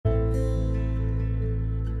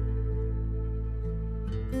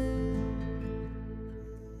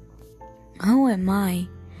Who am I?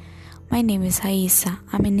 My name is Raissa.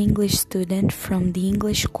 I'm an English student from the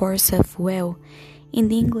English course of WEL. In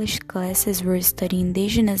the English classes, we're studying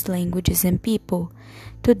indigenous languages and people.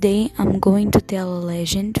 Today, I'm going to tell a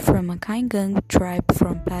legend from a Kaingang tribe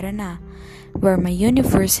from Paraná, where my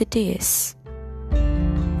university is.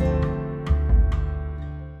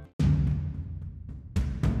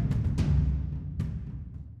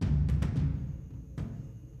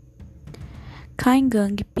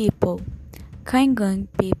 Kaingang people. Kaingang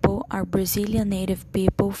people are Brazilian native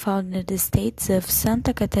people found in the states of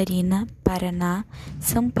Santa Catarina, Paraná,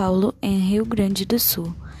 São Paulo, and Rio Grande do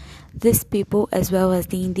Sul. These people, as well as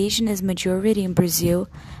the indigenous majority in Brazil,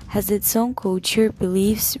 has its own culture,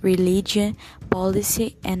 beliefs, religion,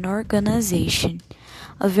 policy, and organization.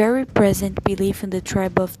 A very present belief in the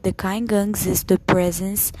tribe of the Kaingangs is the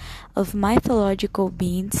presence of mythological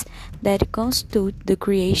beings that constitute the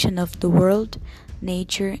creation of the world,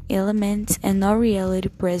 nature, elements, and all reality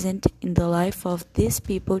present in the life of these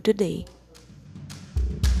people today.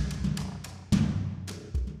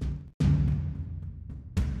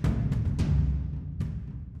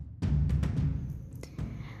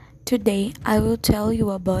 Today, I will tell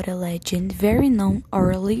you about a legend very known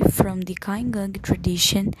orally from the Kaingang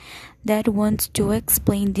tradition that wants to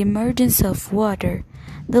explain the emergence of water.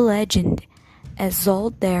 The legend, as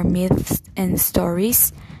all their myths and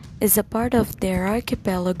stories, is a part of their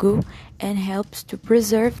archipelago and helps to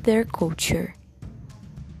preserve their culture.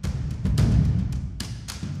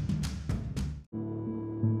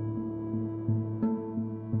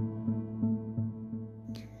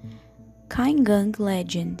 Kaingang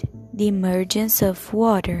legend. The emergence of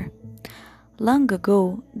water. Long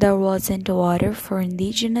ago, there wasn't water for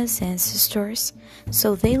indigenous ancestors,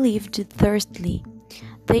 so they lived thirstily.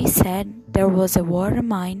 They said there was a water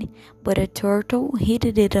mine, but a turtle hid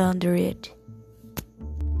it under it.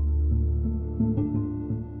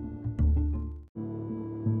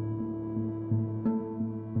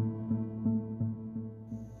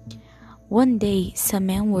 One day, some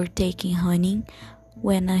men were taking honey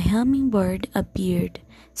when a hummingbird appeared,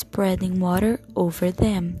 spreading water over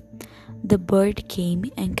them. The bird came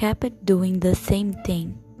and kept doing the same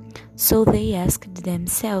thing. So they asked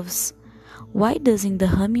themselves, why doesn't the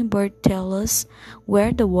hummingbird tell us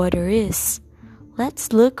where the water is?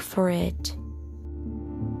 Let's look for it.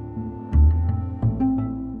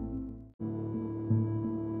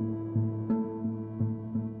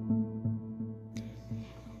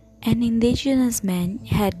 An indigenous man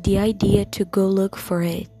had the idea to go look for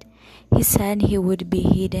it. He said he would be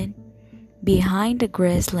hidden behind the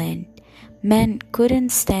grassland. Men couldn't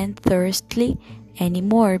stand thirsty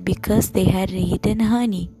anymore because they had hidden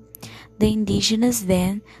honey. The indigenous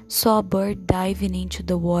then saw a bird diving into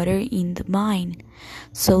the water in the mine,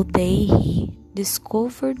 so he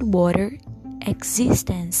discovered water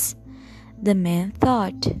existence. The man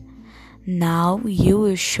thought, now you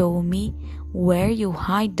will show me where you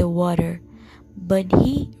hide the water. But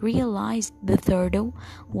he realized the turtle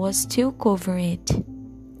was still covering it.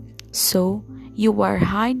 So you are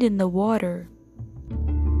hiding the water.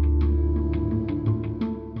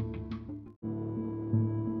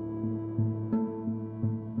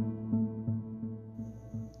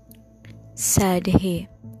 Said he.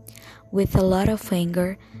 With a lot of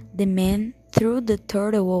anger, the man threw the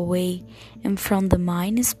turtle away, and from the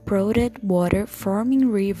mine sprouted water, forming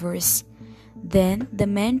rivers. Then the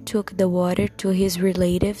man took the water to his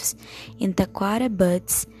relatives in Taquara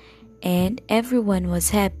Buttes, and everyone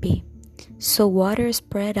was happy. So water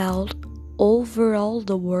spread out over all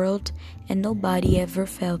the world, and nobody ever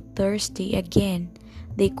felt thirsty again.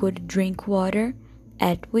 They could drink water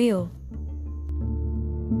at will.